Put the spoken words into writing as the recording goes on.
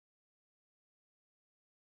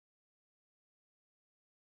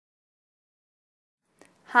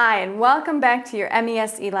Hi, and welcome back to your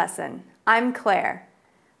MESE lesson. I'm Claire.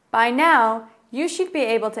 By now, you should be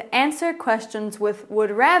able to answer questions with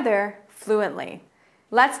would rather fluently.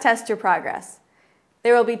 Let's test your progress.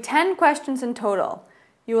 There will be 10 questions in total.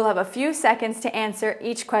 You will have a few seconds to answer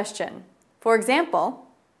each question. For example,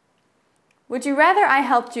 would you rather I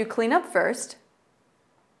helped you clean up first?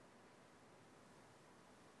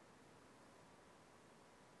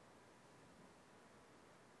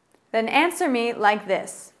 Then answer me like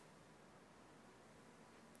this.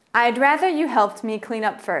 I'd rather you helped me clean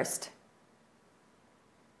up first.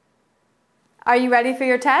 Are you ready for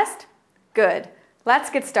your test? Good. Let's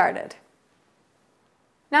get started.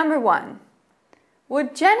 Number 1.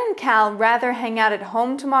 Would Jen and Cal rather hang out at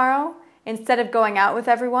home tomorrow instead of going out with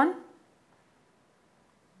everyone?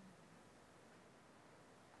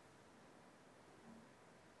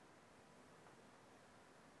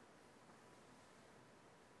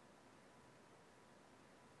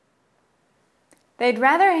 They'd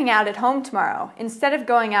rather hang out at home tomorrow instead of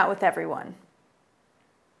going out with everyone.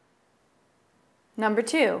 Number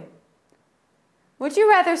 2. Would you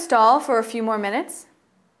rather stall for a few more minutes?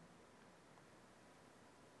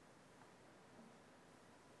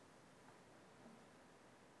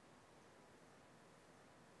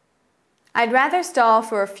 I'd rather stall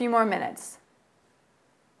for a few more minutes.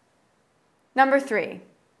 Number 3.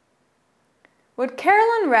 Would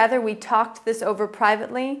Carolyn rather we talked this over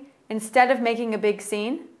privately instead of making a big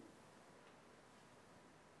scene?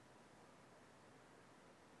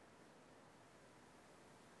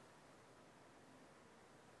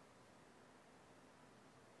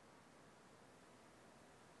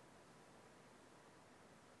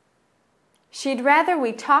 She'd rather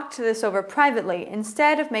we talked this over privately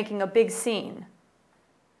instead of making a big scene.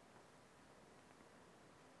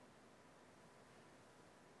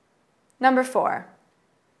 Number 4.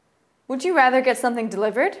 Would you rather get something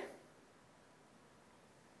delivered?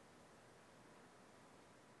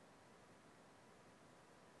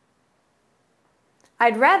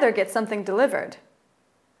 I'd rather get something delivered.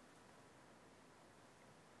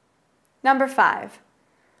 Number 5.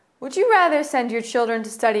 Would you rather send your children to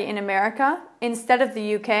study in America instead of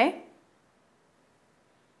the UK?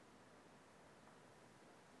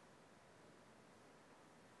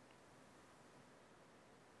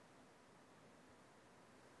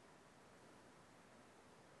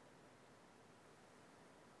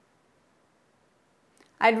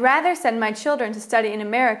 I'd rather send my children to study in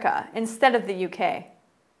America instead of the UK.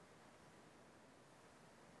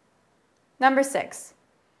 Number 6.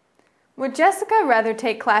 Would Jessica rather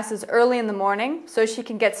take classes early in the morning so she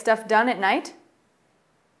can get stuff done at night?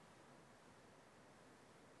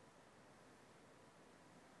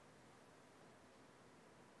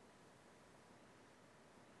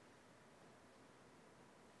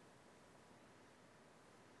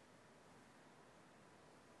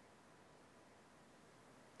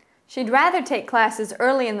 She'd rather take classes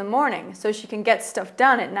early in the morning so she can get stuff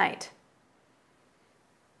done at night.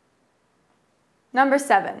 Number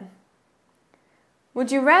 7.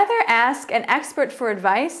 Would you rather ask an expert for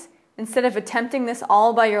advice instead of attempting this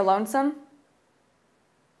all by your lonesome?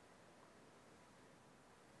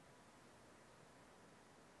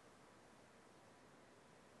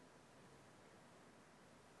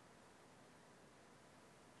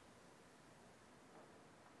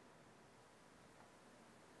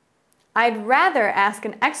 I'd rather ask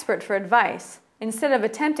an expert for advice instead of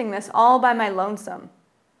attempting this all by my lonesome.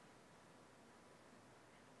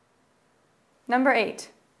 Number 8.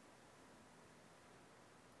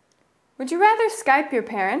 Would you rather Skype your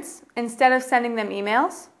parents instead of sending them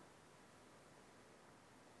emails?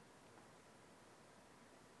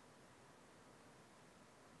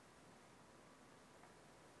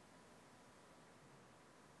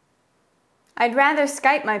 I'd rather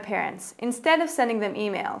Skype my parents instead of sending them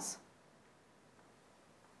emails.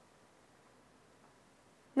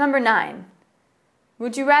 Number 9.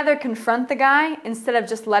 Would you rather confront the guy instead of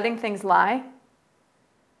just letting things lie?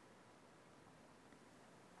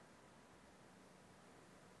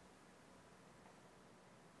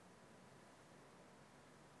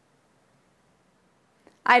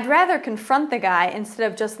 I'd rather confront the guy instead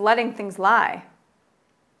of just letting things lie.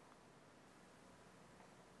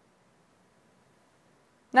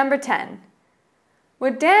 Number 10.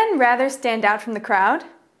 Would Dan rather stand out from the crowd?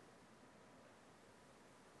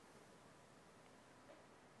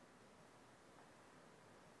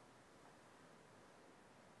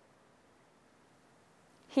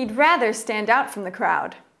 He'd rather stand out from the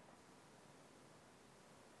crowd.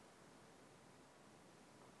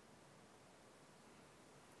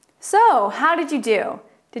 So, how did you do?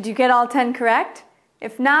 Did you get all 10 correct?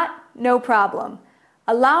 If not, no problem.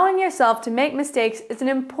 Allowing yourself to make mistakes is an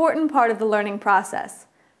important part of the learning process.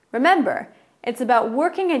 Remember, it's about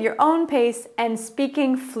working at your own pace and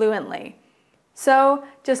speaking fluently. So,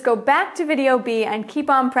 just go back to video B and keep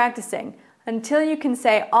on practicing until you can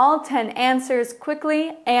say all 10 answers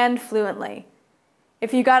quickly and fluently.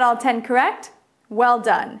 If you got all 10 correct, well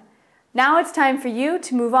done. Now it's time for you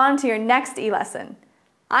to move on to your next e-lesson.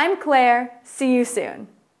 I'm Claire. See you soon.